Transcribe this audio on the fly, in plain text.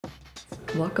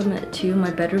Welcome to my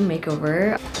bedroom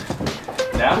makeover.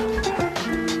 Now?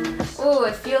 Oh,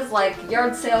 it feels like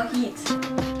yard sale heat.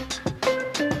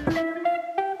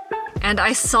 And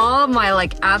I saw my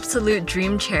like absolute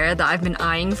dream chair that I've been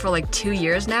eyeing for like 2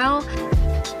 years now.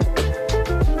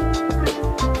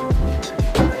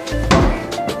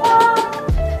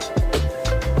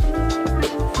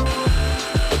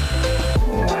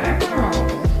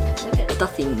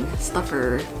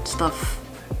 Stuff,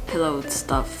 pillow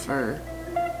stuffer.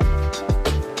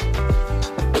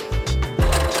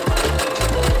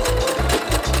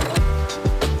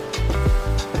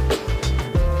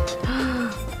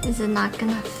 Is it not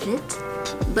gonna fit?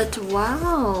 But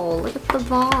wow, look at the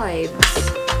vibes.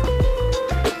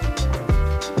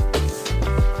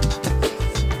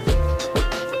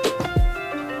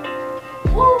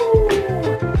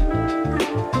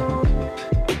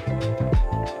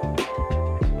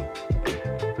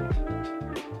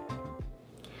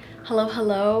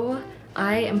 Hello.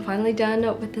 I am finally done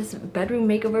with this bedroom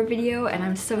makeover video and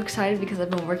I'm so excited because I've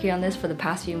been working on this for the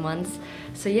past few months.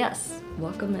 So yes,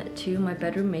 welcome to my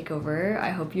bedroom makeover. I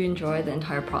hope you enjoy the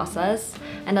entire process.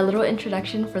 And a little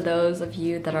introduction for those of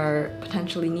you that are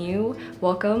potentially new,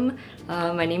 welcome.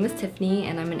 My name is Tiffany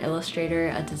and I'm an illustrator,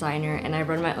 a designer, and I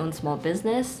run my own small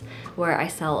business where I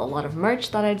sell a lot of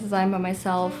merch that I design by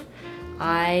myself.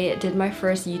 I did my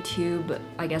first YouTube,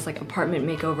 I guess like apartment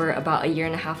makeover about 1.5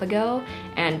 years ago,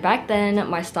 and back then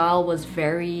my style was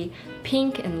very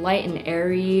pink and light and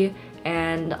airy,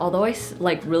 and although I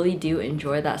like really do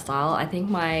enjoy that style, I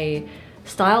think my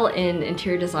style in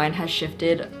interior design has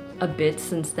shifted a bit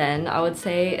since then. I would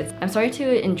say I'm starting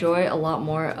to enjoy a lot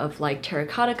more of like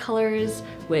terracotta colors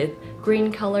with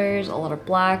green colors, a lot of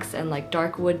blacks, and like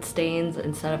dark wood stains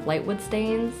instead of light wood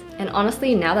stains. And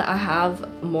honestly, now that I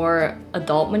have more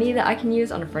adult money that I can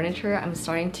use on furniture, I'm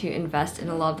starting to invest in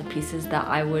a lot of the pieces that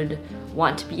I would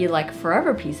want to be like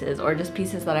forever pieces, or just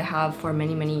pieces that I have for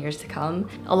many years to come.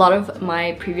 A lot of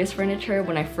my previous furniture,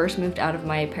 when I first moved out of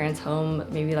my parents' home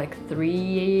maybe like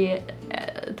 3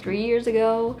 years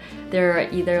ago, they're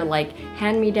either like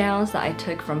hand-me-downs that I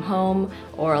took from home,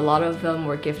 or a lot of them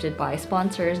were gifted by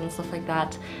sponsors and stuff like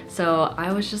that. So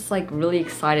I was just like really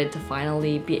excited to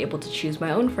finally be able to choose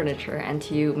my own furniture and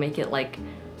to make it like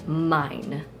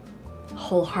mine,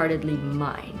 wholeheartedly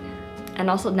mine. And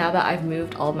also now that I've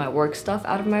moved all of my work stuff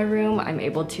out of my room, I'm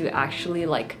able to actually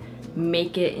like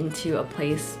make it into a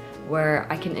place where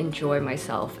I can enjoy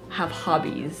myself, have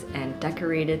hobbies, and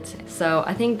decorate it. So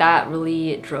I think that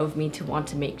really drove me to want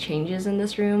to make changes in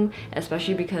this room,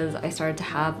 especially because I started to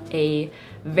have a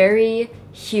very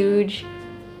huge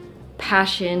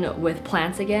passion with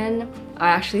plants again. I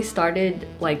actually started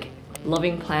like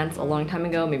loving plants a long time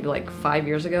ago, maybe like 5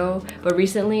 years ago, but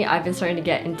recently I've been starting to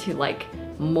get into like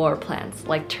more plants,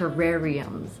 like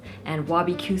terrariums and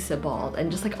wabikusa balls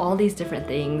and just like all these different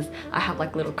things. I have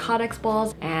like little codex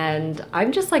balls and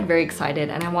I'm just like very excited,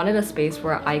 and I wanted a space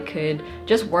where I could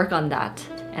just work on that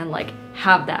and like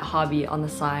have that hobby on the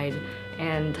side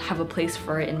and have a place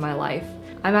for it in my life.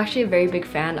 I'm actually a very big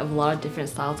fan of a lot of different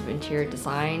styles of interior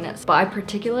design, but I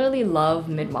particularly love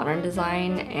mid-modern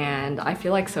design, and I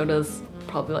feel like so does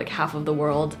probably like half of the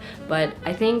world, but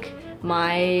I think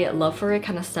my love for it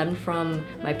kind of stemmed from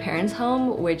my parents'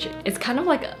 home, which is kind of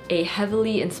like a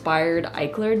heavily inspired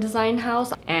IKEA design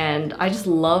house, and I just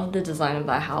love the design of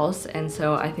that house, and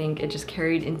so I think it just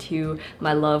carried into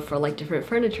my love for like different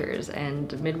furnitures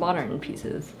and mid-modern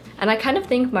pieces. And I kind of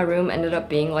think my room ended up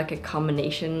being like a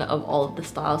combination of all of the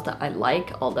styles that I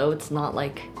like, although it's not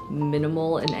like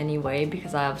minimal in any way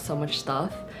because I have so much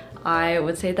stuff. I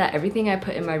would say that everything I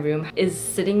put in my room is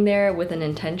sitting there with an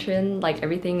intention, like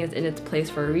everything is in its place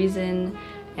for a reason,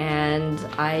 and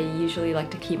I usually like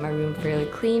to keep my room fairly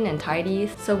clean and tidy.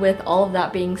 So with all of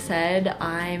that being said,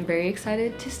 I'm very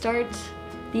excited to start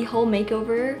the whole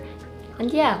makeover,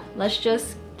 and yeah, let's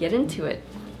just get into it.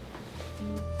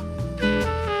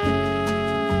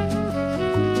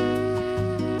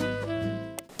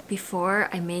 Before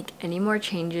I make any more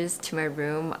changes to my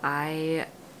room,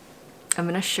 I'm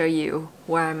gonna show you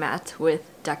where I'm at with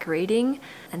decorating,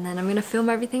 and then I'm gonna film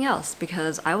everything else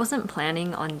because I wasn't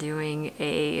planning on doing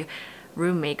a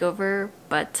room makeover,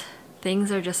 but things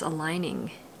are just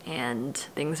aligning and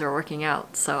things are working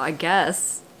out. So I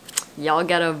guess y'all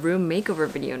get a room makeover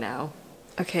video now.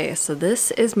 Okay, so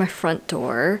this is my front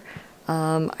door.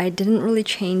 I didn't really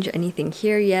change anything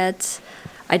here yet.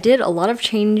 I did a lot of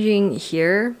changing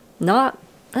here.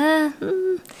 I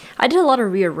did a lot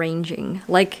of rearranging.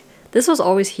 Like, this was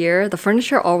always here, the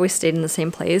furniture always stayed in the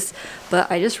same place, but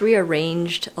I just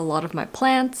rearranged a lot of my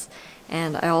plants,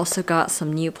 and I also got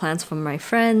some new plants from my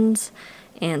friends,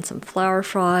 and some flower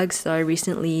frogs that I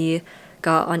recently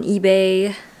got on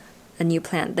eBay. A new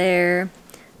plant there,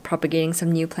 propagating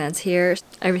some new plants here.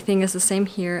 Everything is the same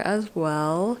here as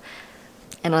well.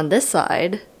 And on this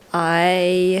side,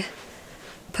 I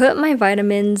put my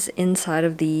vitamins inside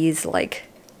of these like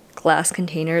glass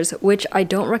containers, which I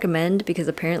don't recommend because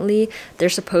apparently they're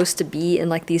supposed to be in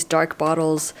like these dark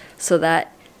bottles so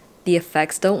that the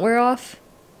effects don't wear off,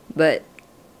 but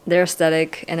they're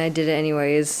aesthetic and I did it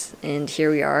anyways, and here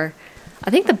we are. I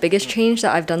think the biggest change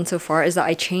that I've done so far is that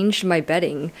I changed my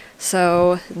bedding.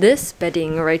 So this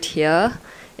bedding right here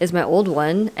is my old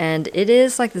one, and it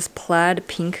is like this plaid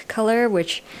pink color,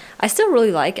 which I still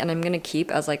really like and I'm gonna keep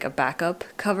as like a backup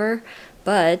cover.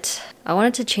 But I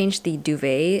wanted to change the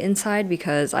duvet inside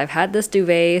because I've had this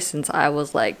duvet since I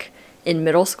was like in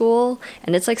middle school,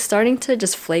 and it's like starting to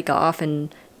just flake off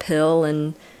and pill,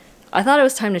 and I thought it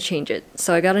was time to change it.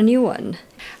 So I got a new one.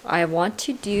 I want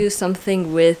to do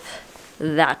something with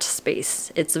that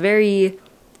space. It's very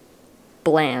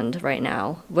bland right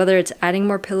now. Whether it's adding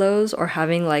more pillows or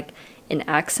having like an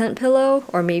accent pillow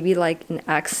or maybe like an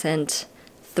accent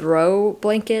throw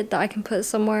blanket that I can put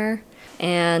somewhere.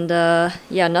 And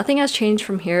yeah, nothing has changed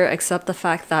from here except the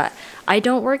fact that I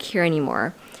don't work here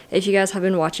anymore. If you guys have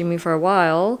been watching me for a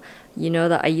while, you know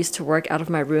that I used to work out of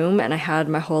my room and I had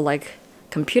my whole like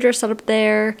computer set up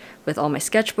there with all my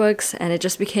sketchbooks, and it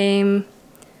just became,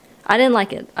 I didn't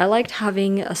like it. I liked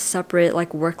having a separate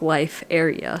like work-life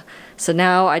area. So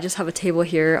now I just have a table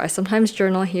here. I sometimes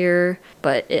journal here,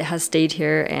 but it has stayed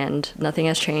here and nothing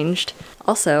has changed.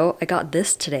 Also, I got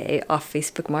this today off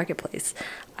Facebook Marketplace.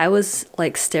 I was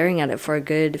like staring at it for a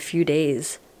good few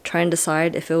days, trying to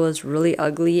decide if it was really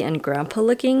ugly and grandpa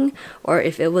looking or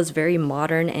if it was very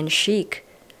modern and chic.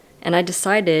 And I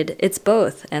decided it's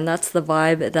both, and that's the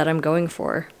vibe that I'm going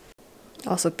for.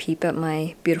 Also peep at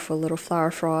my beautiful little flower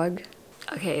frog.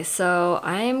 Okay, so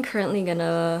I'm currently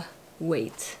gonna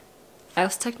wait. I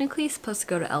was technically supposed to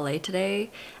go to LA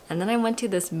today, and then I went to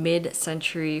this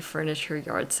mid-century furniture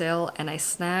yard sale and I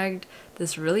snagged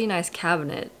this really nice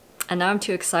cabinet, and now I'm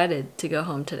too excited to go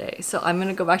home today. So I'm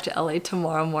gonna go back to LA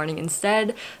tomorrow morning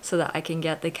instead so that I can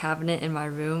get the cabinet in my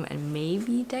room and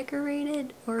maybe decorate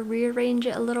it or rearrange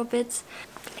it a little bit.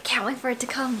 I can't wait for it to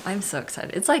come. I'm so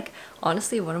excited. It's like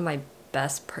honestly one of my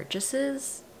best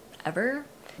purchases ever.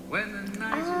 When the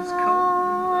night is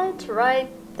cold. It's right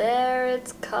there.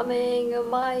 It's coming.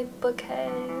 My bookcase.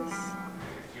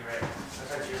 You're right.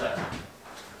 That's right.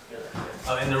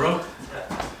 Oh, in the room?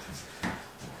 Yeah.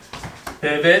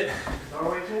 Pivot.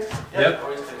 Doorway too? Yep.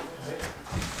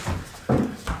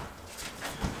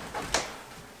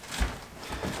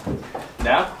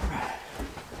 Now?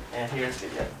 And here's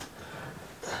good.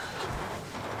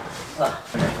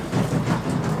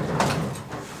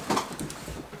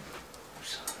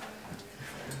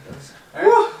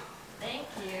 Thank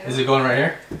you. Is it going right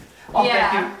here? Oh,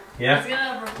 yeah. Yeah? It's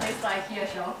gonna replace the IKEA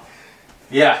shelf.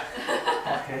 Yeah.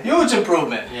 Okay. Huge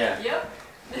improvement. Yeah. Yep.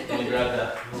 Let me grab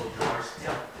the little drawers.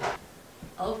 Yep.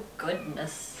 Oh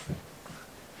goodness.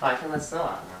 Oh, I can let snow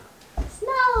out now.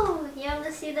 Snow! You want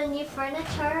to see the new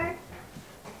furniture?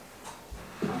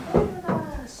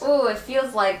 Oh, it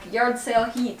feels like yard sale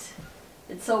heat.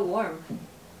 It's so warm.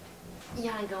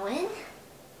 You wanna go in?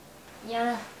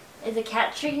 Yeah. Is the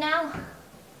cat tree now?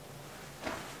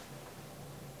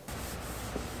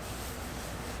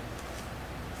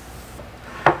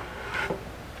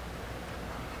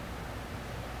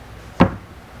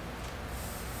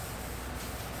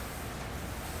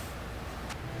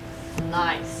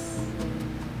 Nice.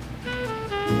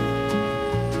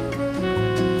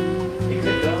 You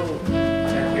could go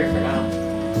here for now.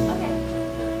 Okay.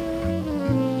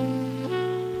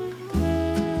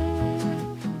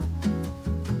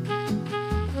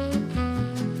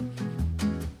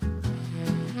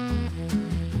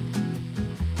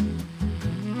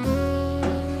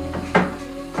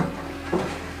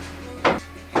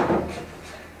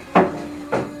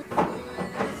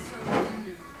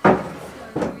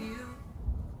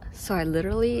 So I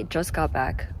literally just got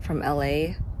back from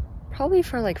LA, probably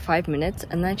for like 5 minutes,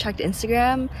 and then I checked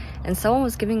Instagram and someone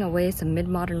was giving away some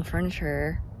mid-modern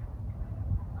furniture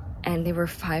and they were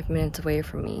 5 minutes away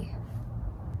from me.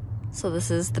 So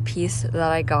this is the piece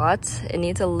that I got. It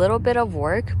needs a little bit of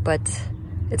work, but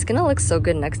it's gonna look so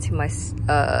good next to my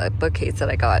bookcase that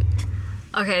I got.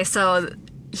 Okay, so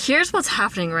here's what's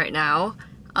happening right now.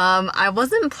 I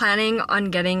wasn't planning on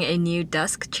getting a new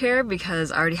desk chair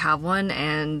because I already have one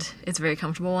and it's a very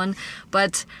comfortable one,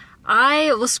 but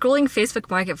I was scrolling Facebook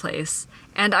Marketplace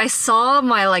and I saw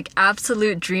my like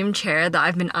absolute dream chair that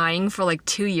I've been eyeing for like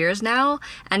 2 years now,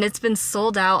 and it's been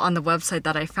sold out on the website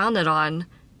that I found it on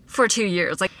for 2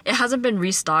 years. Like, it hasn't been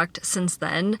restocked since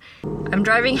then. I'm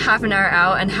driving half an hour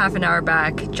out and half an hour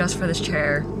back just for this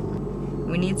chair.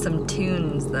 We need some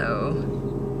tunes though.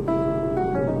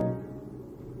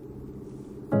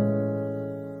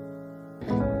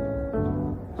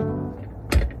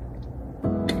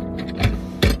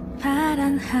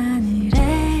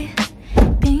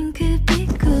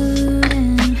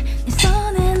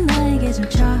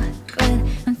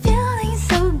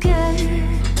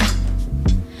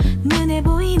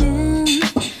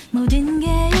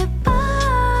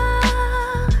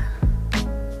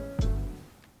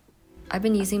 I've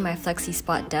been using my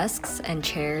Flexispot desks and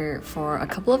chair for a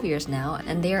couple of years now,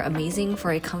 and they are amazing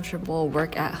for a comfortable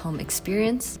work-at-home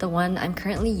experience. The one I'm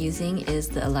currently using is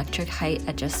the Electric Height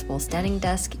Adjustable Standing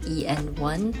Desk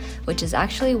EN1, which is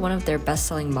actually one of their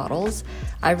best-selling models.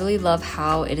 I really love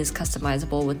how it is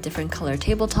customizable with different color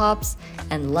tabletops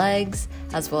and legs,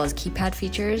 as well as keypad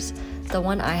features. The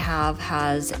one I have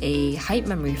has a height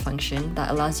memory function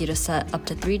that allows you to set up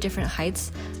to 3 different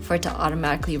heights for it to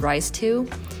automatically rise to.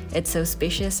 It's so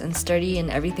spacious and sturdy,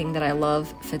 and everything that I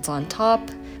love fits on top.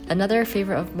 Another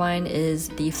favorite of mine is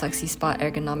the Flexispot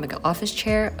Ergonomic Office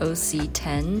Chair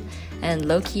OC10, and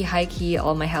low-key, high-key,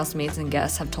 all my housemates and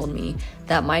guests have told me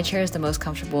that my chair is the most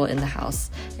comfortable in the house.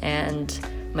 And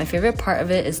my favorite part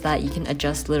of it is that you can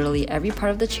adjust literally every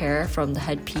part of the chair, from the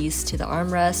headpiece to the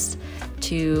armrest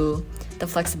to the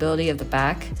flexibility of the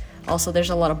back. Also, there's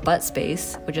a lot of butt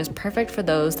space, which is perfect for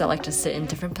those that like to sit in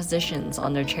different positions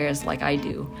on their chairs like I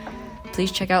do.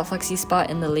 Please check out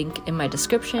Flexispot in the link in my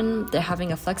description. They're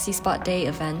having a Flexispot Day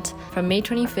event from May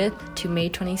 25th to May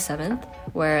 27th,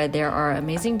 where there are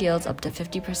amazing deals up to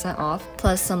 50% off,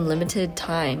 plus some limited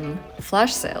time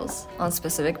flash sales on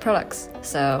specific products.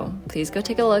 So please go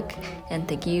take a look, and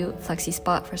thank you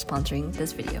Flexispot for sponsoring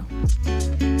this video.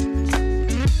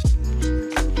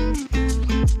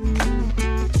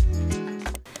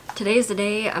 Today is the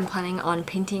day I'm planning on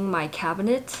painting my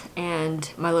cabinet and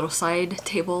my little side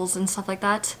tables and stuff like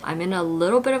that. I'm in a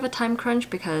little bit of a time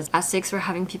crunch because at 6 we're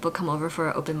having people come over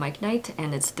for open mic night,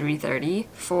 and it's 3:30.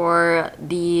 For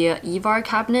the EVAR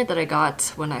cabinet that I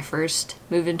got when I first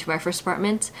moved into my first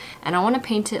apartment, and I want to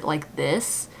paint it like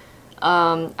this.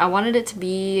 I wanted it to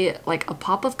be like a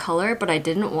pop of color, but I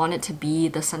didn't want it to be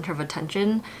the center of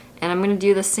attention. And I'm going to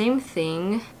do the same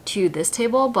thing to this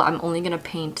table, but I'm only going to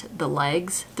paint the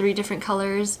legs 3 different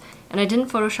colors. And I didn't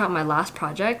Photoshop my last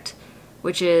project,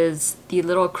 which is the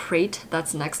little crate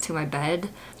that's next to my bed.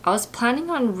 I was planning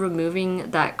on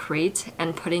removing that crate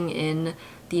and putting in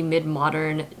the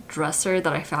Midmodern dresser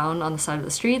that I found on the side of the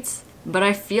streets, but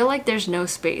I feel like there's no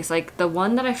space. Like, the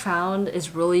one that I found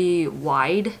is really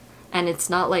wide, and it's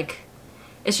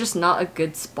just not a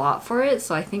good spot for it,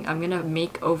 so I think I'm gonna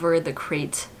make over the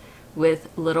crate with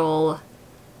little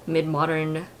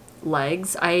Midmodern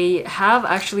legs. I have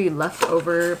actually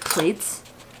leftover plates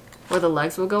where the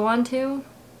legs will go onto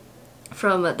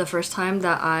from the first time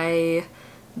that I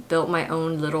built my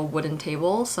own little wooden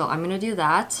table, so I'm gonna do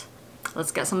that.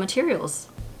 Let's get some materials.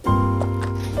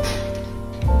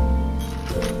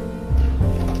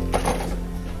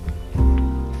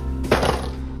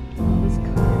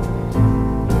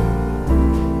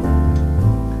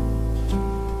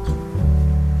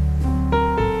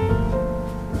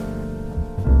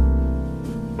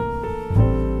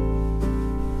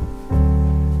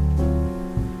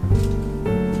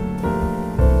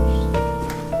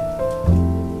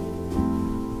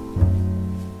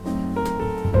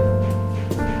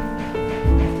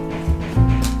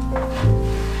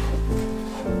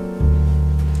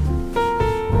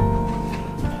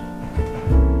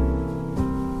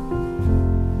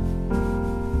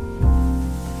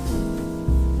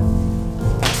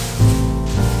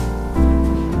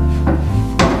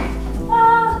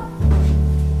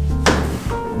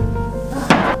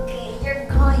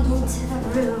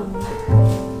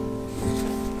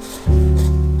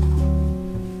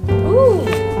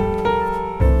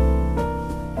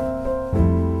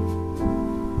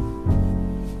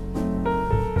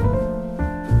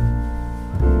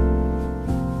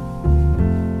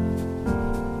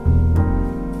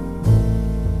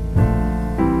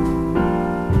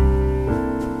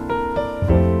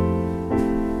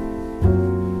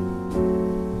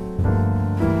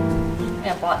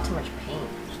 Too much paint.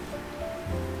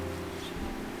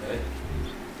 Okay.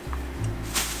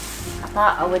 I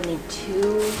thought I would need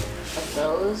 2 of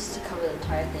those to cover the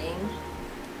entire thing.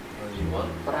 Only 1?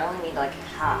 But I only need like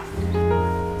half.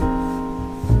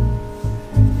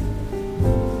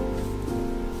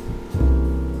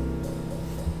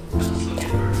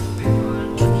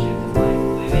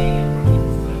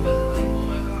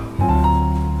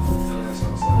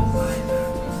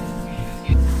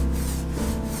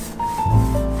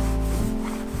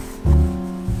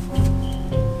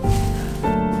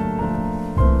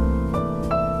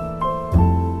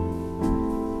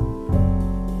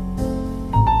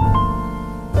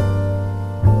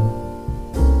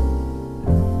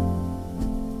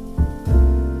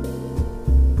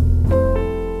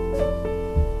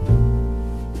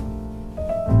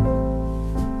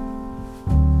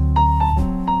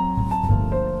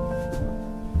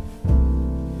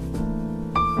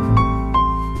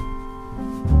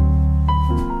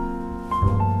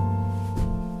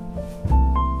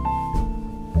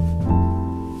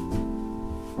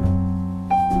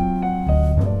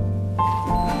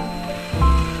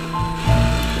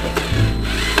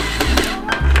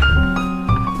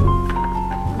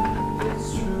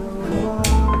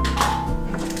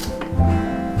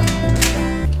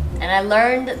 I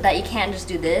learned that you can't just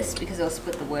do this because it'll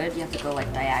split the wood. You have to go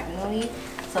like diagonally.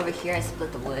 So over here I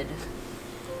split the wood.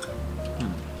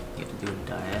 You have to do it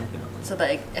diagonal. So that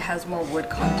it has more wood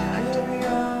contact.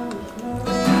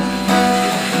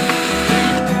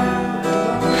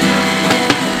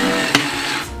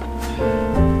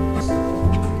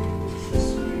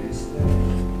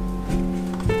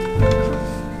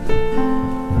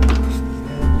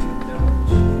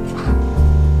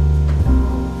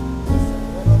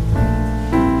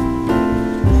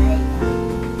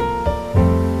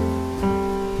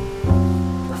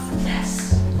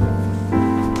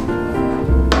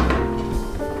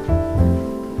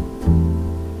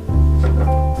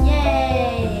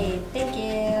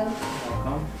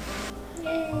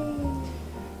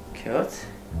 Cute.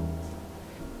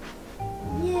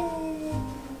 Yay!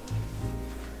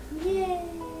 Yay!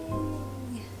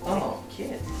 Oh,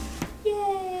 cute.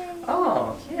 Yay!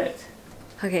 Oh, cute.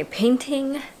 Okay,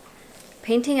 painting.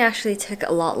 Painting actually took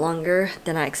a lot longer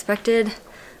than I expected,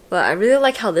 but I really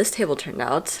like how this table turned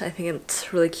out. I think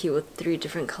it's really cute with 3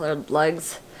 different colored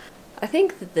lugs. I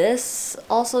think this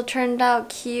also turned out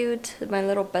cute. My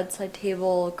little bedside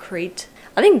table crate.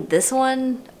 I think this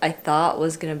one I thought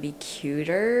was gonna be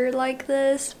cuter like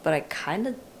this, but I kind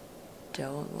of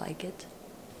don't like it.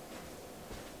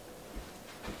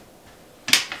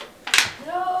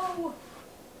 No!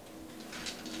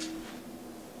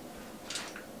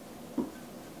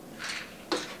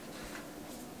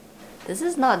 This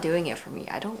is not doing it for me.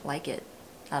 I don't like it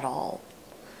at all.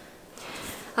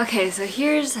 Okay, so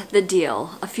here's the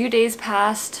deal. A few days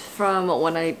passed from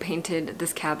when I painted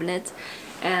this cabinet,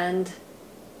 and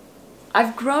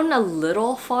I've grown a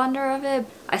little fonder of it.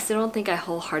 I still don't think I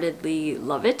wholeheartedly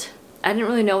love it. I didn't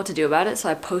really know what to do about it, so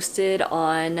I posted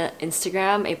on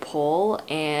Instagram a poll,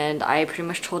 and I pretty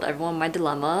much told everyone my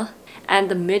dilemma, and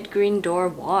the mid-green door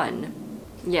won.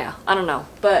 Yeah, I don't know.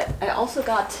 But I also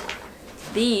got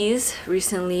these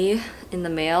recently in the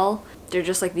mail. They're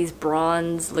just like these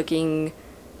bronze looking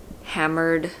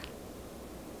hammered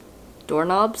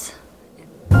doorknobs.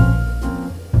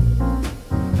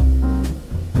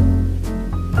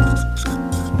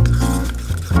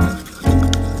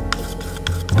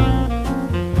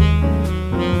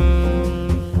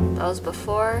 That was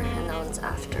before and that one's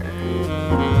after.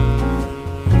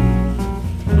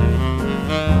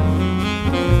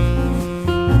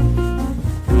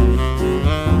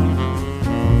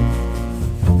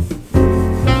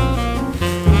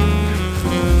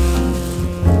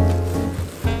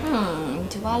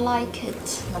 Do I like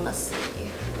it? Let me see.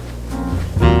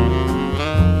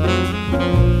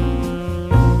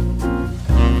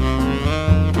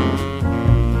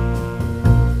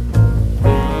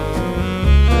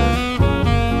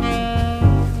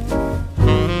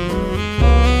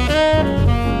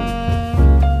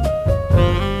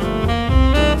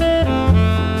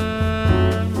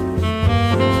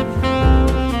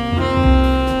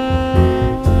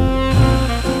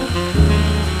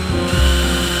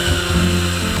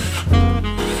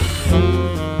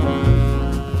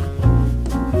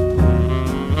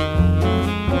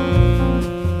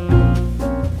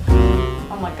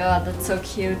 God, that's so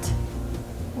cute.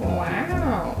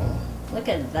 Wow, look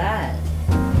at that.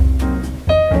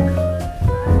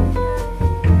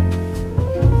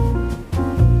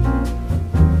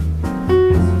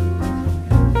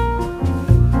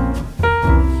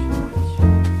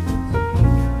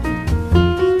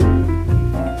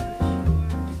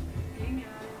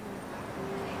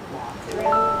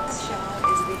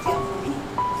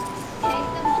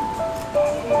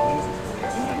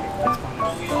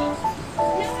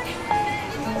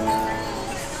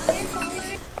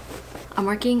 I'm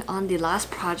working on the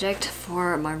last project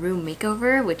for my room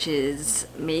makeover, which is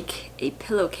make a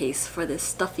pillowcase for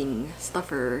this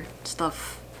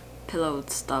pillow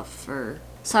stuffer.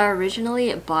 So I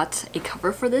originally bought a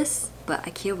cover for this, but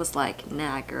IKEA was like,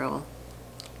 nah girl,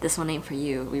 this one ain't for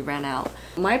you, we ran out.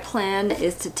 My plan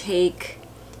is to take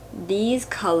these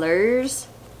colors.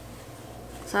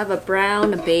 So I have a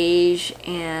brown, a beige,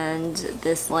 and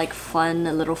this like fun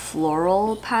little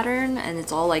floral pattern, and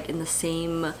it's all like in the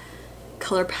same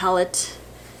color palette,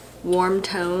 warm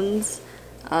tones.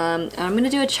 And I'm gonna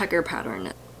do a checker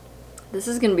pattern. This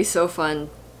is gonna be so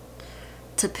fun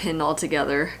to pin all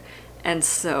together and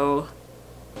sew.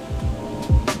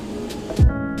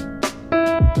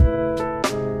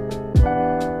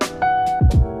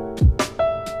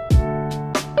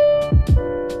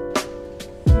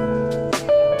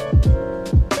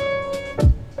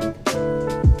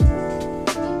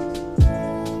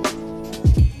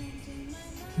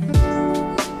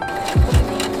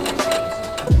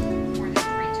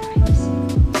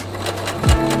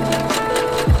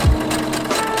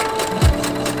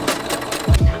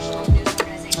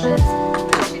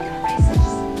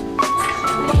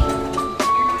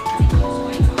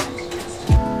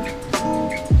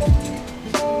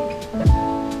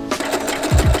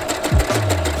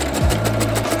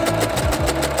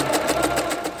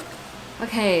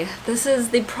 this is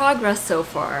the progress so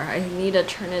far. I need to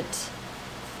turn it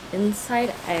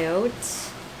inside out.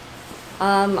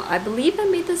 I believe I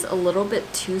made this a little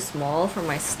bit too small for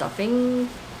my stuffing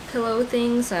pillow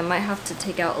thing, so I might have to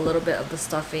take out a little bit of the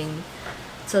stuffing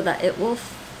so that it will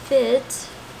fit.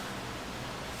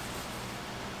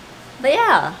 But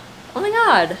yeah, oh my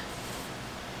god,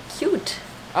 cute.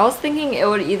 I was thinking it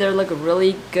would either look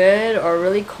really good or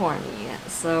really corny,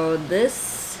 so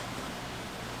this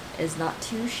is not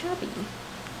too shabby.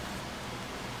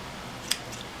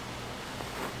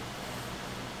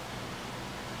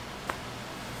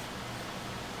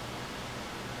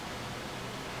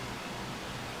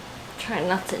 Try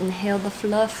not to inhale the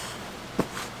fluff.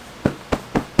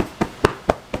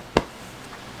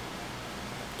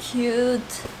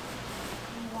 Cute.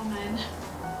 Woman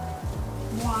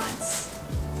wants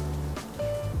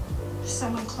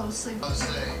someone closely. What's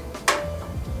there?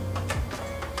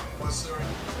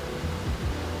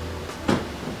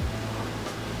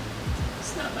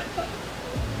 It's not my fault.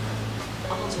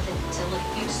 Problems with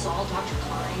infertility. You saw Dr.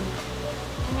 Klein.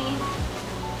 I mean,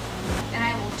 and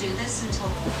I will do this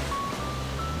until.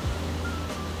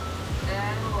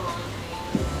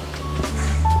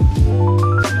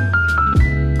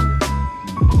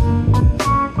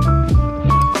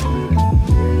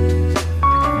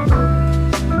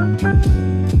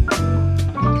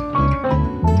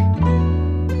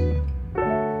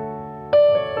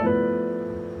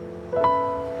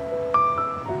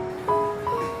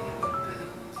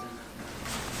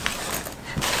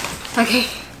 Okay,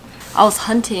 I was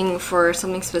hunting for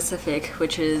something specific,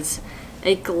 which is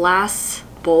a glass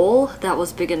bowl that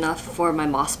was big enough for my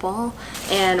moss ball.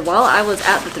 And while I was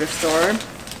at the thrift store,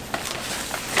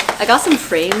 I got some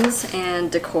frames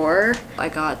and decor. I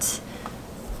got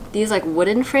these like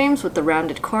wooden frames with the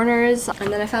rounded corners,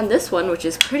 and then I found this one, which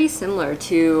is pretty similar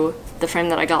to the frame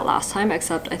that I got last time,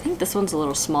 except I think this one's a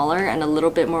little smaller and a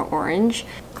little bit more orange.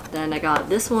 Then I got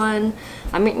this one.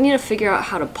 I might need to figure out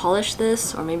how to polish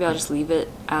this, or maybe I'll just leave it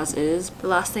as is. The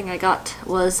last thing I got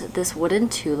was this wooden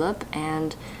tulip,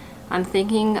 and I'm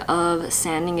thinking of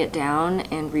sanding it down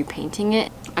and repainting it.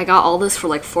 I got all this for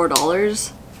like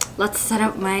 $4. Let's set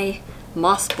up my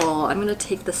moss ball. I'm gonna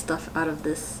take the stuff out of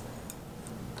this.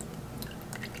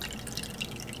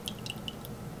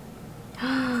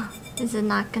 Is it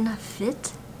not gonna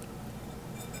fit?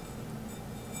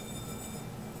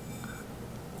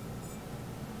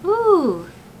 Ooh!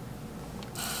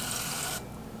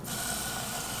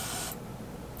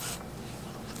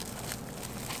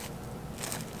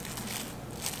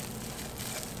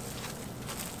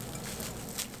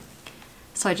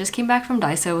 So I just came back from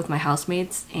Daiso with my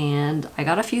housemates, and I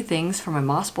got a few things for my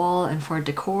moss ball and for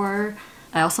decor.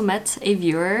 I also met a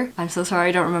viewer. I'm so sorry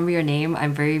I don't remember your name.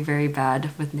 I'm very, very bad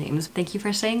with names. Thank you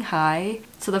for saying hi.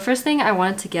 So the first thing I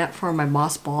wanted to get for my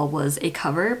moss ball was a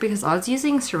cover, because I was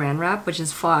using saran wrap, which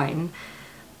is fine,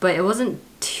 but it wasn't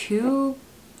too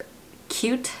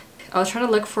cute. I was trying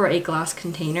to look for a glass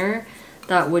container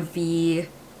that would be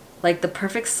like the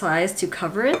perfect size to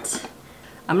cover it.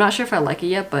 I'm not sure if I like it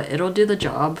yet, but it'll do the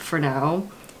job for now.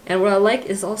 And what I like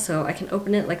is also I can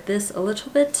open it like this a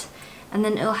little bit, and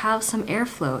then it'll have some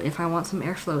airflow if I want some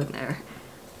airflow in there.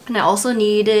 And I also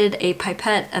needed a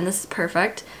pipette, and this is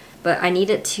perfect, but I need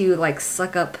it to like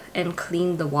suck up and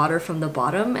clean the water from the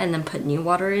bottom and then put new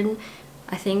water in.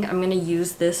 I think I'm gonna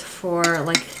use this for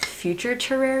like future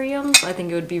terrariums. I think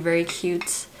it would be very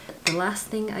cute. The last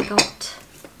thing I got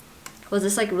was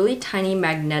this like really tiny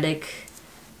magnetic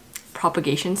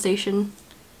propagation station.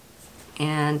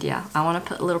 And yeah, I want to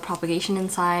put a little propagation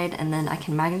inside, and then I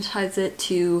can magnetize it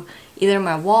to either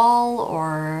my wall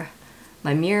or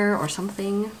my mirror or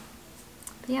something.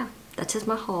 But yeah, that's just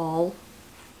my haul.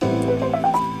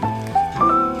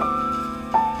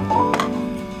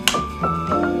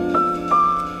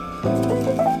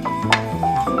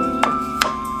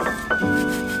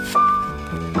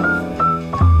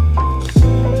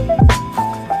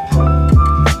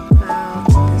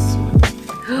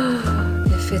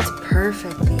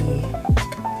 Perfectly.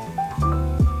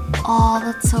 Oh,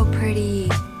 that's so pretty.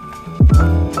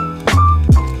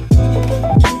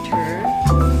 Cuter.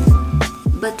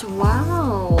 But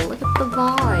wow, look at the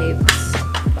vibes.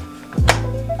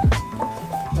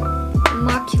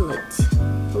 Immaculate.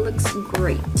 Looks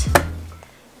great.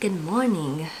 Good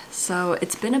morning. So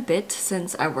it's been a bit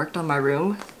since I worked on my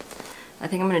room. I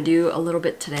think I'm gonna do a little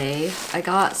bit today. I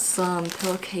got some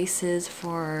pillowcases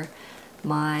for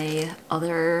my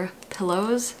other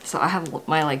pillows. So I have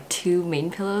my like 2 main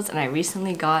pillows, and I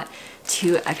recently got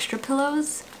 2 extra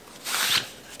pillows.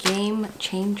 game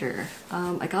changer.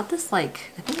 I got this,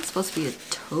 like, I think it's supposed to be a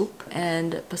taupe,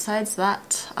 and besides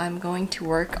that, I'm going to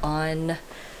work on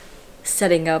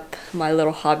setting up my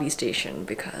little hobby station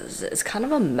because it's kind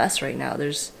of a mess right now.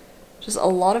 There's just a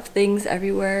lot of things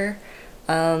everywhere.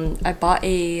 I bought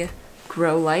a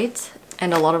grow light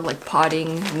and a lot of like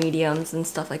potting mediums and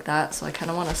stuff like that, so I kind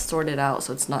of want to sort it out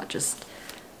so it's not just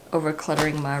over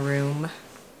cluttering my room.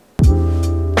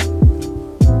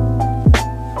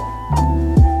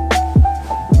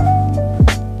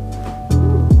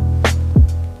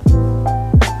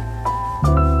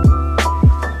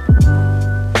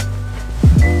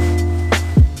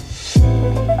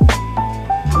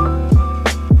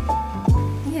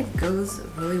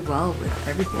 Really well with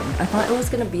everything. I thought it was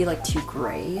gonna be like too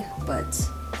gray, but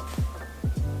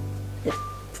it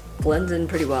blends in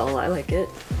pretty well. I like it.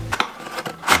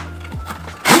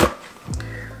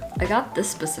 I got this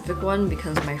specific one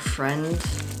because my friend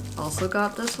also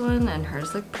got this one and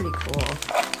hers looked pretty cool,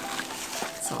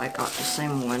 so I got the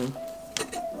same one.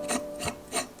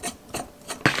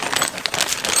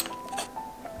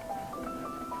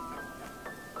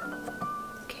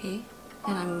 Okay,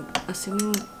 and I'm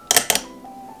assuming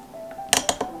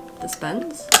this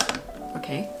bends?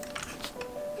 Okay.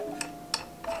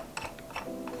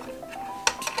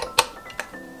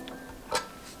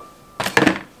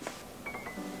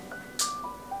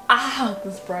 Ah,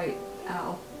 this is bright.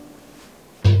 Ow.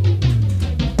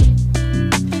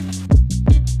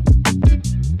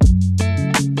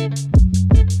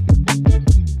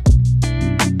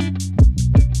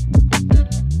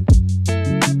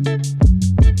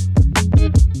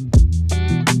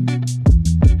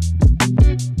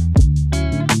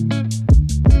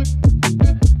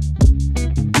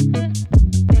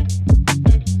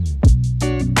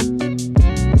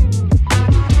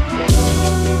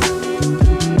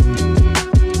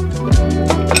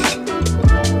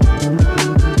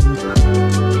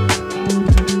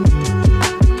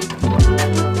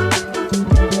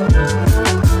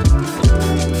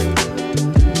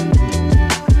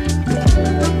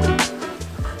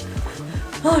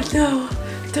 Oh no,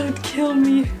 don't kill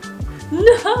me.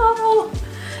 No!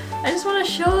 I just want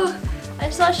to show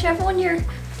everyone your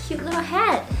cute little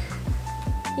hat.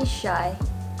 He's shy.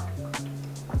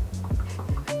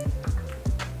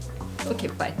 Okay,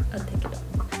 fine. I'll take it off.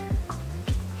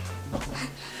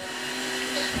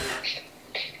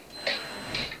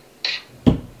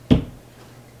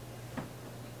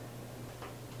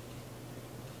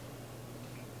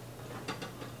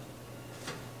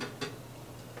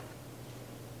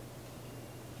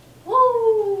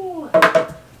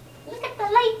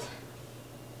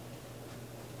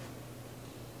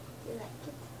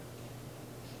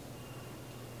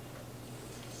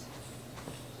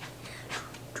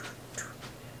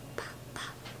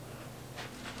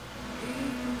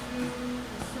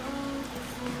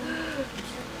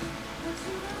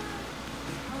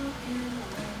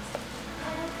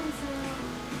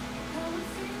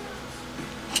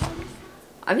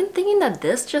 I've been thinking that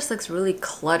this just looks really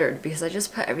cluttered because I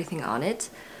just put everything on it.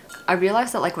 I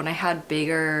realized that like when I had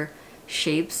bigger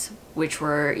shapes, which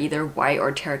were either white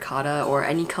or terracotta or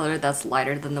any color that's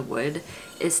lighter than the wood,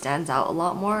 it stands out a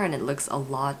lot more and it looks a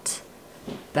lot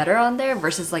better on there,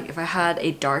 versus like if I had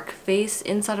a dark face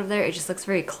inside of there, it just looks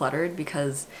very cluttered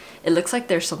because it looks like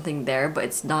there's something there, but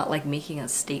it's not like making a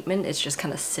statement, it's just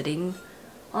kind of sitting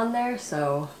on there,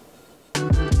 so...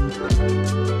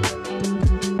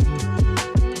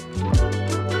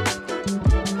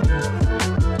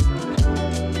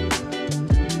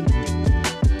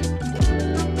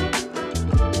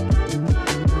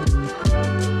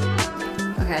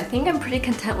 I think I'm pretty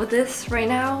content with this right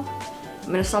now.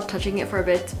 I'm gonna stop touching it for a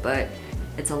bit, but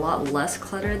it's a lot less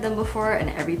cluttered than before and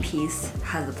every piece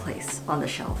has a place on the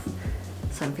shelf.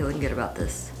 So I'm feeling good about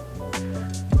this.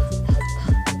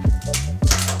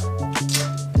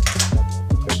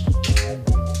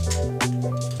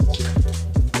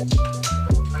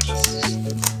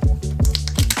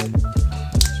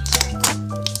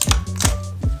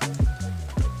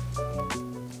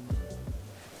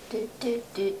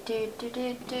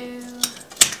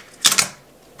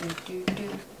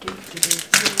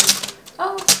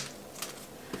 Oh,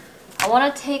 I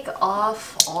want to take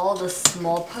off all the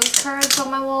small postcards on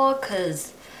my wall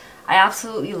because I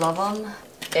absolutely love them.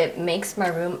 It makes my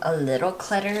room a little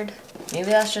cluttered.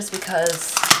 Maybe that's just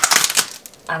because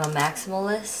I'm a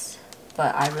maximalist,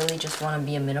 but I really just want to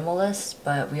be a minimalist,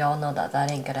 but we all know that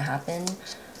that ain't gonna happen.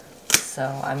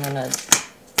 So I'm gonna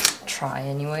try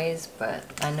anyways, but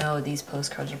I know these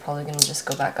postcards are probably gonna just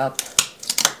go back up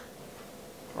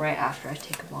right after I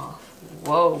take them off.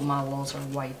 Whoa, my walls are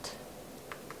white.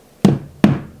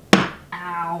 Ow.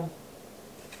 Ow.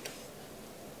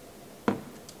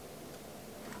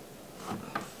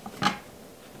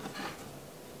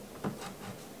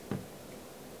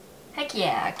 Heck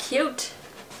yeah, cute.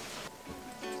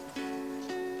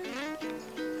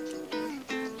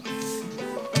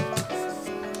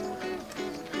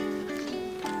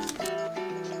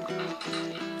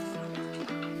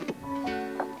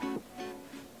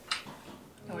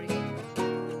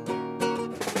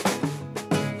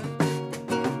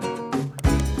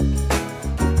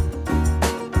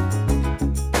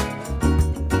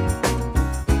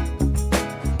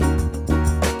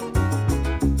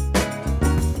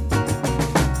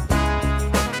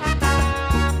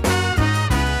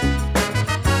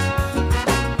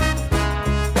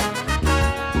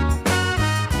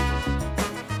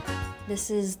 This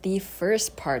is the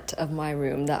first part of my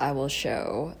room that I will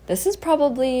show. This is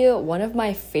probably one of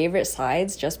my favorite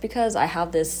sides just because I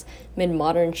have this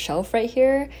Midmodern shelf right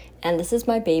here, and this is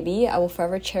my baby. I will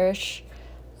forever cherish.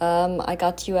 I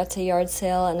got you at a yard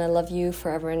sale and I love you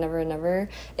forever and ever and ever.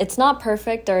 It's not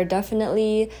perfect. There are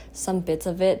definitely some bits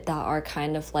of it that are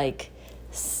kind of like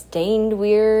stained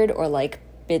weird or like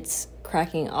bits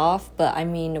cracking off, but I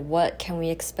mean, what can we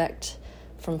expect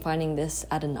from finding this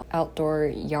at an outdoor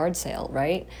yard sale,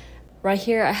 right? Right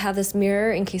here, I have this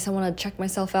mirror in case I want to check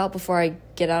myself out before I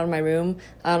get out of my room.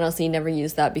 I honestly never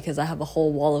use that because I have a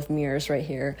whole wall of mirrors right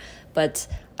here. But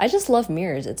I just love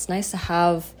mirrors. It's nice to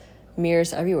have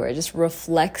mirrors everywhere. It just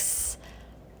reflects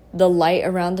the light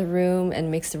around the room and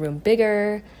makes the room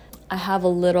bigger. I have a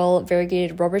little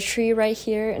variegated rubber tree right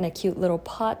here in a cute little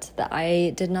pot that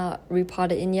I did not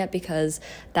repot it in yet because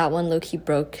that one low-key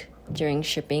broke during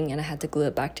shipping and I had to glue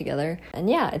it back together. And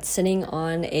yeah, it's sitting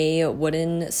on a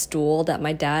wooden stool that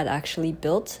my dad actually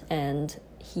built and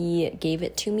he gave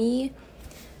it to me.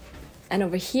 And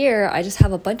over here, I just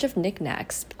have a bunch of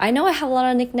knickknacks. I know I have a lot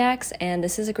of knickknacks and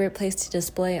this is a great place to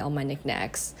display all my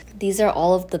knickknacks. These are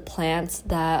all of the plants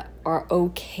that are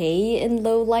okay in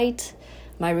low light.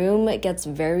 My room gets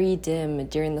very dim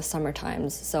during the summer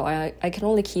times, so I can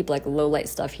only keep like low light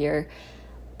stuff here.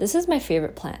 This is my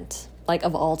favorite plant, like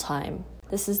of all time.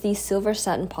 This is the silver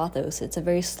satin pothos. It's a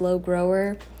very slow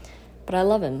grower, but I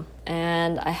love him.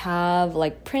 And I have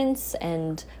like prints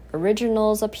and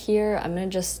originals up here. I'm gonna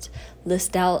just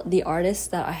list out the artists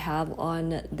that I have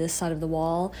on this side of the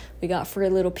wall. We got Furry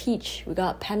Little Peach, we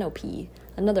got Panopy,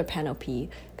 another Panopy,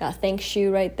 got Thanks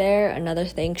Shoe right there, another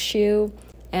Thanks Shoe,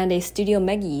 and a Studio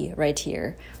Meggie right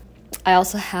here. I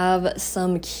also have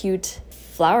some cute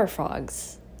flower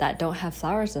frogs that don't have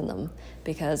flowers in them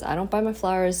because I don't buy my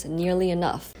flowers nearly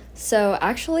enough. So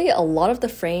actually a lot of the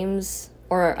frames,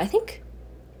 or I think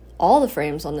all the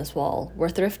frames on this wall were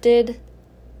thrifted.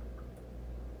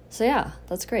 So yeah,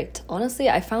 that's great. Honestly,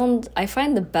 I find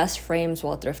the best frames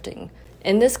while thrifting.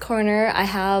 In this corner, I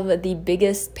have the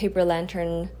biggest paper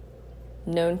lantern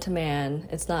known to man.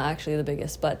 It's not actually the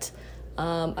biggest, but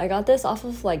I got this off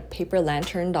of like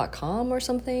paperlantern.com or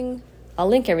something. I'll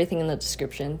link everything in the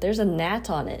description. There's a gnat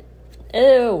on it.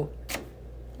 Ew!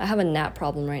 I have a gnat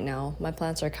problem right now. My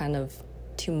plants are kind of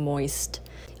too moist.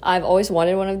 I've always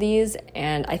wanted one of these,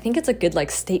 and I think it's a good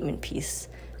like statement piece.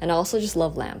 And I also just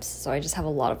love lamps, so I just have a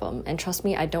lot of them. And trust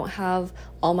me, I don't have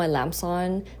all my lamps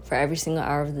on for every single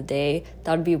hour of the day.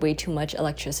 That would be way too much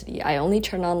electricity. I only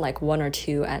turn on like 1 or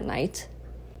 2 at night.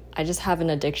 I just have an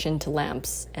addiction to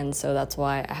lamps, and so that's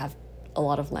why I have a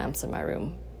lot of lamps in my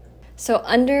room. So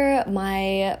under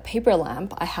my paper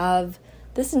lamp, I have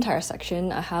this entire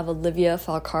section. I have Olivia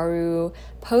Falcaru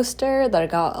poster that I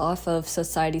got off of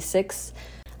Society6.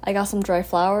 I got some dry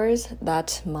flowers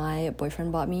that my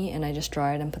boyfriend bought me, and I just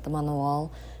dried and put them on the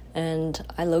wall. And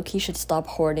I low-key should stop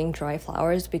hoarding dry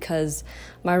flowers because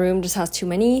my room just has too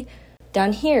many.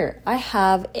 Down here, I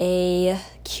have a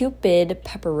Cupid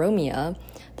peperomia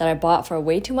that I bought for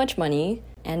way too much money,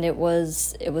 and it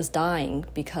was dying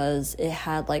because it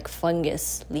had like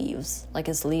fungus leaves. Like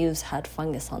its leaves had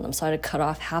fungus on them, so I had to cut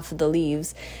off half of the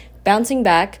leaves. Bouncing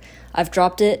back, I've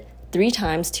dropped it 3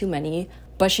 times too many,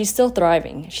 but she's still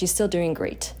thriving. She's still doing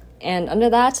great. And under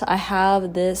that, I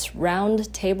have this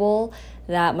round table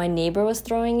that my neighbor was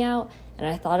throwing out, and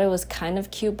I thought it was kind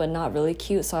of cute, but not really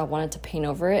cute, so I wanted to paint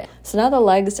over it. So now the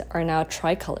legs are now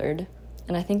tri-colored,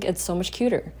 and I think it's so much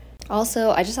cuter.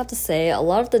 Also, I just have to say, a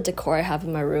lot of the decor I have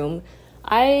in my room,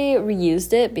 I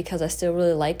reused it because I still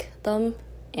really like them,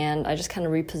 and I just kind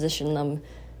of repositioned them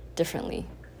differently.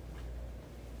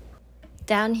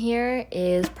 Down here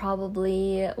is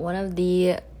probably one of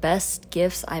the best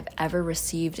gifts I've ever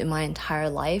received in my entire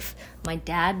life. My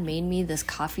dad made me this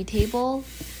coffee table.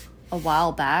 a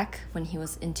while back when he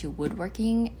was into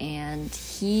woodworking, and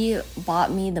he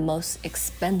bought me the most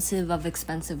expensive of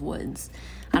expensive woods.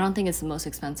 I don't think it's the most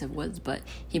expensive woods, but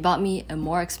he bought me a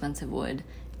more expensive wood,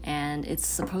 and it's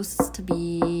supposed to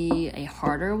be a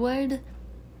harder wood,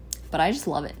 but I just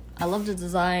love it. I love the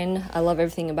design. I love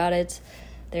everything about it.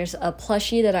 There's a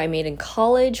plushie that I made in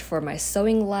college for my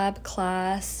sewing lab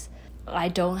class. I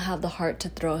don't have the heart to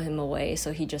throw him away,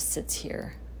 so he just sits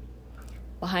here.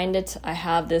 Behind it, I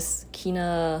have this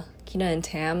Kina and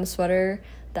Tam sweater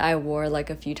that I wore like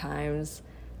a few times,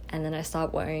 and then I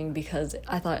stopped wearing because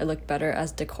I thought it looked better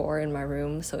as decor in my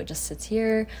room, so it just sits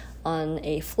here on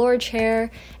a floor chair.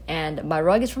 And my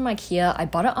rug is from IKEA. I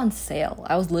bought it on sale.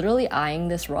 I was literally eyeing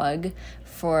this rug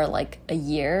for like a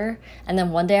year, and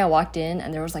then one day I walked in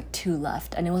and there was like 2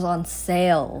 left, and it was on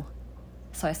sale,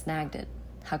 so I snagged it.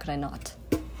 How could I not?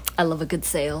 I love a good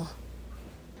sale.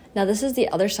 Now this is the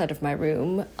other side of my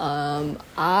room.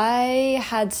 I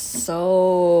had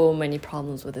so many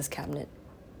problems with this cabinet.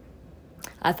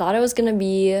 I thought it was gonna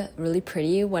be really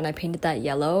pretty when I painted that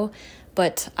yellow,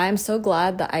 but I'm so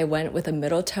glad that I went with a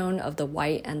middle tone of the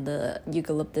white and the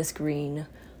eucalyptus green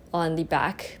on the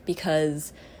back,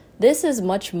 because this is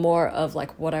much more of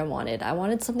like what I wanted. I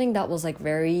wanted something that was like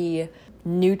very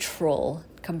neutral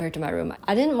compared to my room.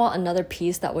 I didn't want another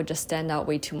piece that would just stand out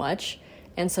way too much.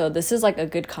 And so this is like a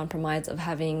good compromise of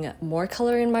having more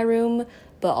color in my room,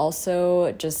 but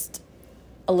also just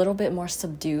a little bit more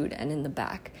subdued and in the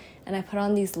back. And I put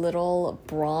on these little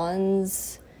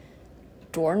bronze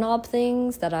doorknob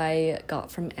things that I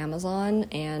got from Amazon,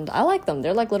 and I like them.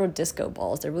 They're like little disco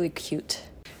balls. They're really cute.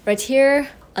 Right here,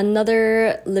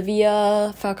 another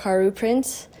Livia Falcaru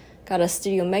print. Got a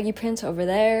Studio Maggie print over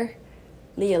there.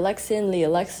 Leah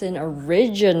Lexin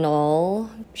original.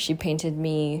 She painted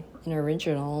me an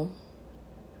original.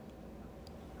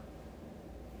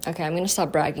 Okay, I'm gonna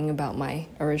stop bragging about my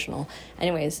original.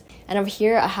 Anyways, and over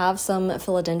here I have some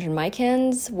philodendron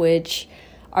micans, which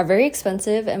are very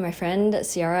expensive, and my friend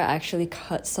Ciara actually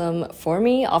cut some for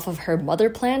me off of her mother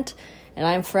plant, and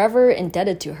I'm forever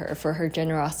indebted to her for her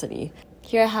generosity.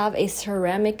 Here I have a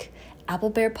ceramic apple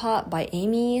bear pot by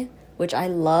Amy, which I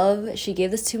love. She gave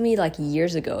this to me like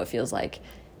years ago, it feels like,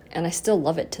 and I still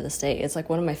love it to this day. It's like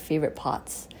one of my favorite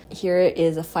pots. Here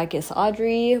is a Ficus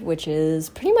Audrey, which is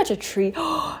pretty much a tree.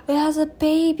 It has a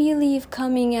baby leaf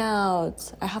coming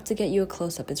out. I have to get you a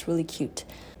close-up. It's really cute.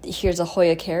 Here's a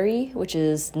Hoya Carey, which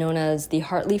is known as the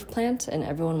heartleaf plant, and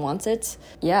everyone wants it.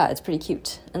 Yeah, it's pretty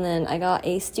cute. And then I got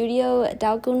a Studio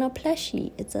Dalgona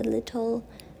plushie. It's a little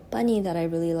bunny that I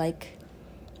really like.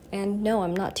 And no,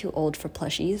 I'm not too old for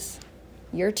plushies.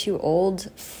 You're too old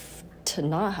to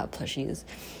not have plushies.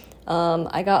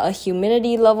 I got a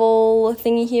humidity level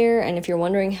thingy here, and if you're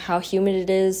wondering how humid it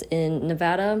is in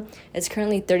Nevada, it's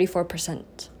currently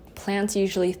 34%. Plants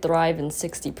usually thrive in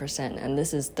 60%, and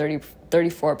this is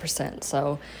 34%,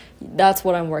 so that's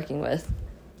what I'm working with.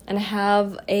 And I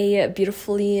have a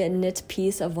beautifully knit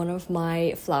piece of one of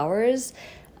my flowers.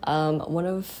 One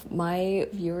of my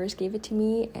viewers gave it to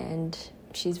me, and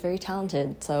she's very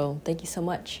talented, so thank you so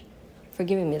much for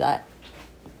giving me that.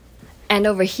 And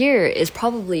over here is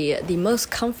probably the most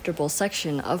comfortable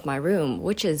section of my room,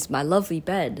 which is my lovely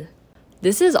bed.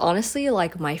 This is honestly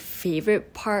like my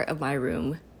favorite part of my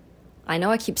room. I know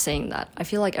I keep saying that. I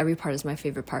feel like every part is my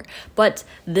favorite part. But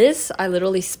this, I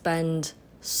literally spend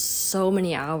so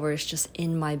many hours just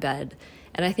in my bed.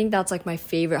 And I think that's like my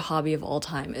favorite hobby of all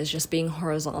time, is just being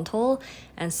horizontal.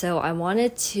 And so I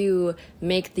wanted to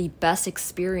make the best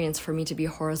experience for me to be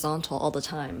horizontal all the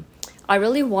time. I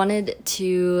really wanted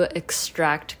to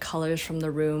extract colors from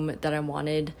the room that I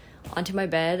wanted onto my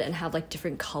bed and have like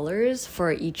different colors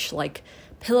for each like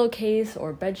pillowcase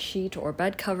or bed sheet or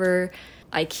bed cover.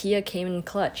 IKEA came in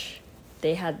clutch.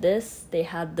 They had this, they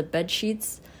had the bed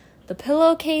sheets. The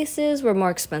pillowcases were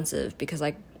more expensive because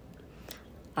I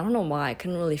don't know why, I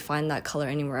couldn't really find that color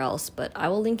anywhere else, but I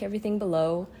will link everything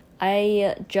below.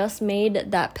 I just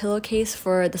made that pillowcase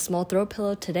for the small throw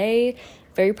pillow today.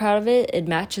 Very proud of it. It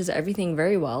matches everything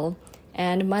very well.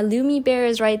 And my Lumi bear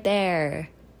is right there.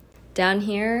 Down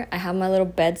here, I have my little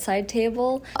bedside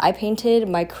table. I painted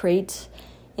my crate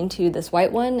into this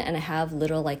white one, and I have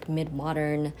little like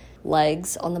mid-modern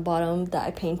legs on the bottom that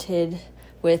I painted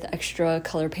with extra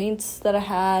color paints that I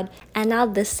had. And now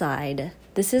this side.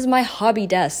 This is my hobby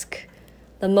desk,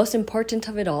 the most important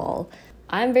of it all.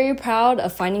 I'm very proud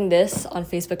of finding this on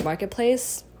Facebook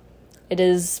Marketplace. It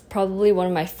is probably one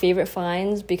of my favorite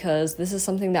finds because this is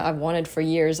something that I've wanted for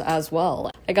years as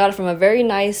well. I got it from a very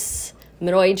nice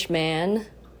middle-aged man.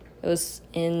 It was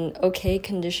in okay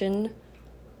condition,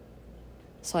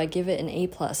 so I give it an A+.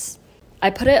 I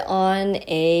put it on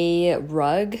a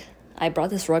rug. I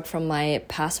brought this rug from my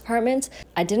past apartment.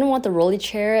 I didn't want the rolly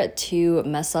chair to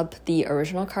mess up the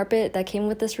original carpet that came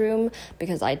with this room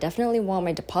because I definitely want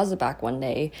my deposit back one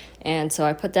day. And so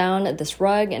I put down this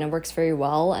rug and it works very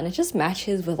well, and it just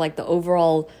matches with like the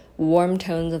overall warm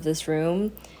tones of this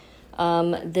room.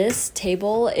 This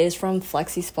table is from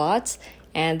Flexispot,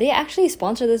 and they actually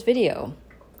sponsor this video.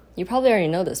 You probably already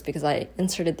know this because I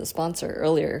inserted the sponsor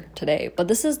earlier today, but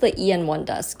this is the EN1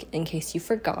 desk in case you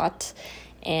forgot.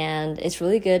 And it's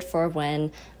really good for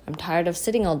when I'm tired of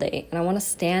sitting all day and I want to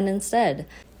stand instead.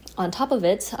 On top of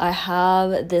it, I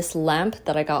have this lamp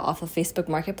that I got off of Facebook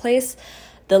Marketplace.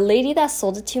 The lady that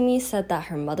sold it to me said that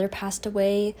her mother passed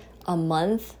away a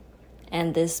month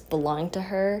and this belonged to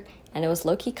her, and it was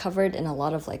low-key covered in a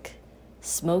lot of like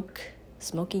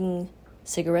smoking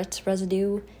cigarette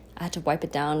residue. I had to wipe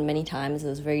it down many times. It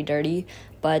was very dirty,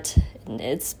 but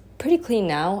it's pretty clean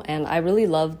now, and I really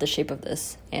love the shape of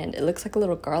this, and it looks like a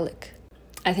little garlic.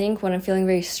 I think when I'm feeling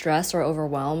very stressed or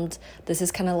overwhelmed, this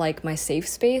is kind of like my safe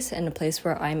space and a place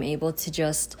where I'm able to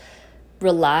just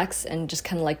relax and just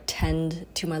kind of like tend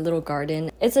to my little garden.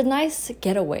 It's a nice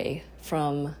getaway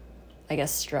from, I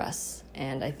guess, stress,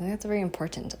 and I think that's very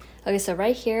important. Okay, so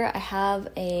right here I have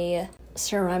a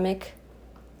ceramic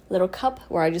little cup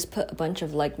where I just put a bunch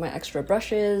of like my extra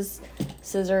brushes,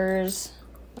 scissors,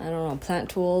 I don't know, plant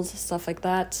tools, stuff like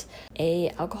that. A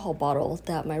alcohol bottle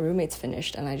that my roommates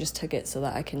finished, and I just took it so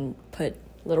that I can put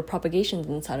little propagations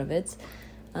inside of it.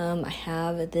 I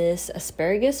have this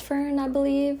asparagus fern, I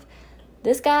believe.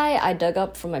 This guy I dug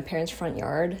up from my parents' front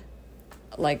yard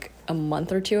like a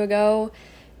month or two ago.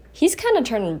 He's kind of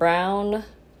turning brown.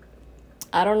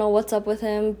 I don't know what's up with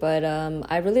him, but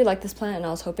I really like this plant, and I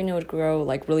was hoping it would grow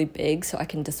like really big so I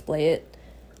can display it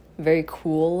very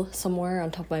cool somewhere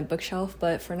on top of my bookshelf,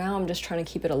 but for now I'm just trying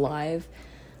to keep it alive.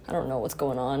 I don't know what's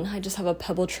going on. I just have a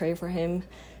pebble tray for him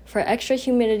for extra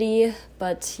humidity,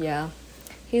 but yeah,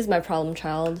 he's my problem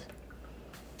child.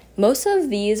 Most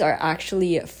of these are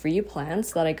actually free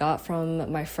plants that I got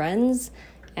from my friends,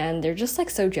 and they're just like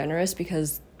so generous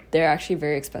because they're actually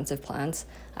very expensive plants.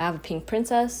 I have a pink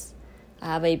princess, I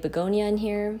have a begonia in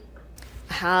here,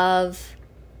 I have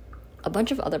a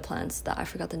bunch of other plants that I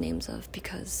forgot the names of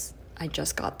because I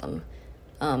just got them.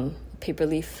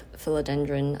 Paperleaf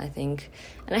philodendron, I think.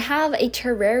 And I have a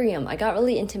terrarium. I got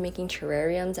really into making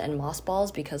terrariums and moss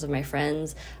balls because of my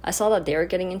friends. I saw that they were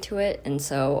getting into it, and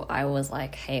so I was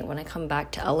like, hey, when I come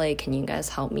back to LA, can you guys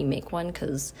help me make one?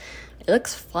 Because it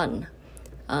looks fun.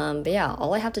 But yeah,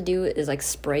 all I have to do is like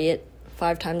spray it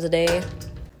 5 times a day.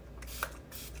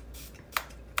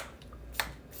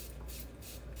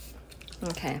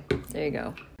 Okay, there you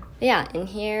go. Yeah, in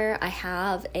here I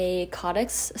have a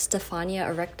Codex Stephania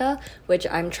erecta, which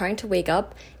I'm trying to wake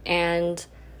up. And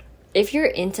if you're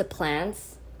into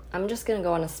plants, I'm just gonna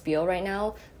go on a spiel right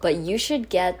now, but you should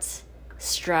get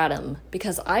stratum,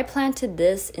 because I planted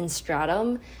this in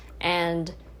stratum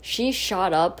and she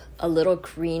shot up a little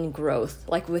green growth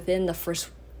like within the first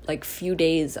like few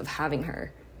days of having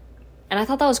her. And I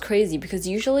thought that was crazy because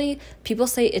usually people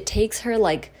say it takes her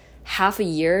like half a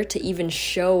year to even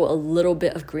show a little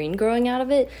bit of green growing out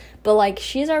of it, but like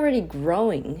she's already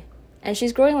growing, and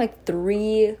she's growing like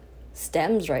 3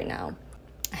 stems right now.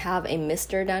 I have a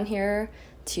mister down here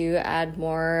to add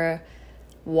more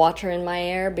water in my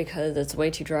air because it's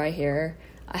way too dry here.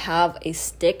 I have a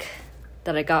stick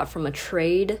that I got from a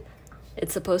trade.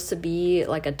 It's supposed to be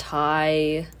like a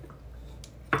Thai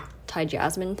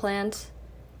jasmine plant.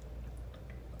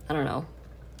 I don't know.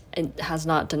 It has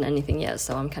not done anything yet,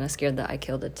 so I'm kind of scared that I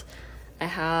killed it. I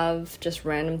have just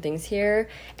random things here,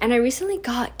 and I recently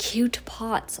got cute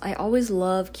pots. I always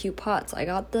love cute pots. I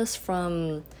got this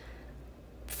from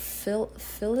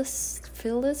Phyllis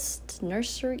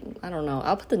Nursery. I don't know.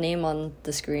 I'll put the name on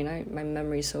the screen. My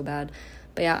memory's so bad.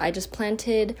 But yeah, I just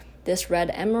planted this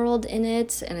red emerald in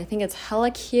it, and I think it's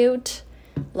hella cute.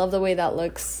 Love the way that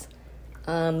looks.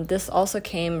 This also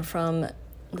came from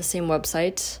the same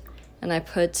website, and I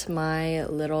put my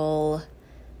little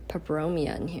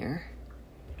peperomia in here,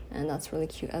 and that's really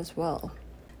cute as well.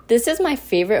 This is my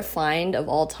favorite find of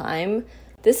all time.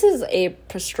 This is a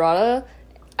prostrata.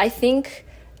 I think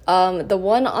the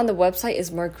one on the website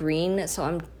is more green, so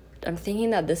I'm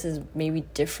thinking that this is maybe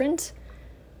different,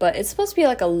 but it's supposed to be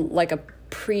like a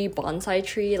pre-bonsai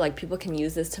tree. Like people can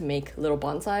use this to make little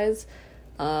bonsais.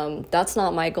 That's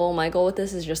not my goal. My goal with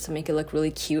this is just to make it look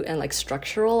really cute and like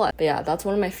structural. But yeah, that's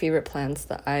one of my favorite plants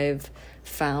that I've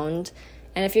found.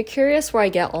 And if you're curious where I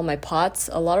get all my pots,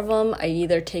 a lot of them I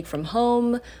either take from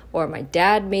home or my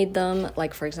dad made them.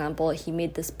 Like for example, he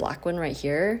made this black one right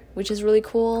here, which is really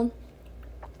cool.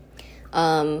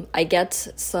 I get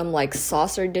some like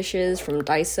saucer dishes from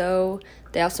Daiso.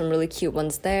 They have some really cute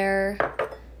ones there.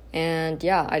 And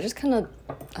yeah, I just kind of,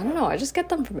 I don't know, I just get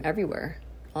them from everywhere,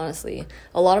 honestly.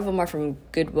 A lot of them are from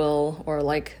Goodwill or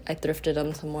like I thrifted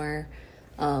them somewhere.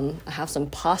 I have some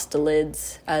pasta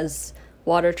lids as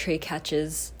water tray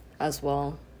catches as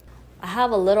well. I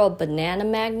have a little banana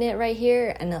magnet right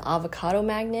here and an avocado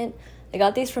magnet. I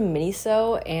got these from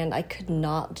Miniso and I could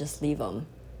not just leave them.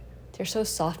 They're so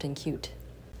soft and cute.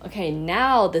 Okay,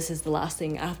 now this is the last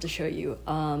thing I have to show you.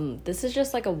 This is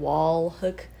just like a wall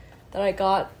hook that I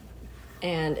got,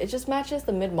 and it just matches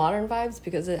the Midmodern vibes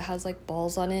because it has like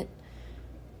balls on it.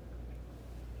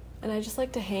 And I just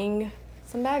like to hang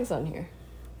some bags on here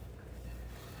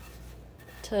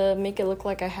to make it look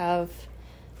like I have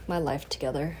my life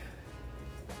together.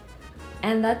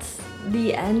 And that's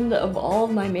the end of all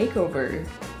of my makeover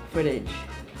footage.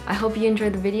 I hope you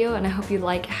enjoyed the video and I hope you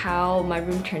like how my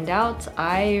room turned out.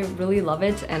 I really love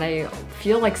it and I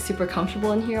feel like super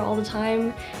comfortable in here all the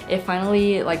time. It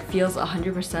finally like feels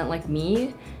 100% like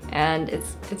me and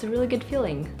it's a really good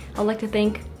feeling. I'd like to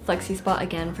thank Flexispot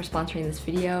again for sponsoring this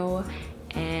video.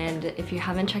 And if you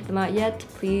haven't checked them out yet,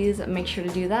 please make sure to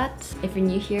do that. If you're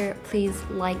new here, please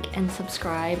like and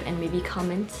subscribe and maybe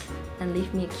comment and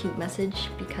leave me a cute message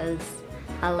because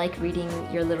I like reading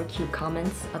your little cute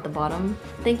comments at the bottom.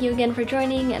 Thank you again for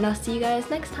joining and I'll see you guys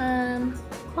next time.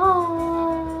 Bye!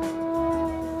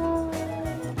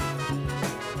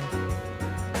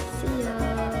 See ya!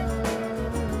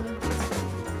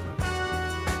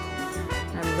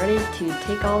 I'm ready to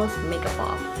take all this makeup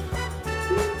off.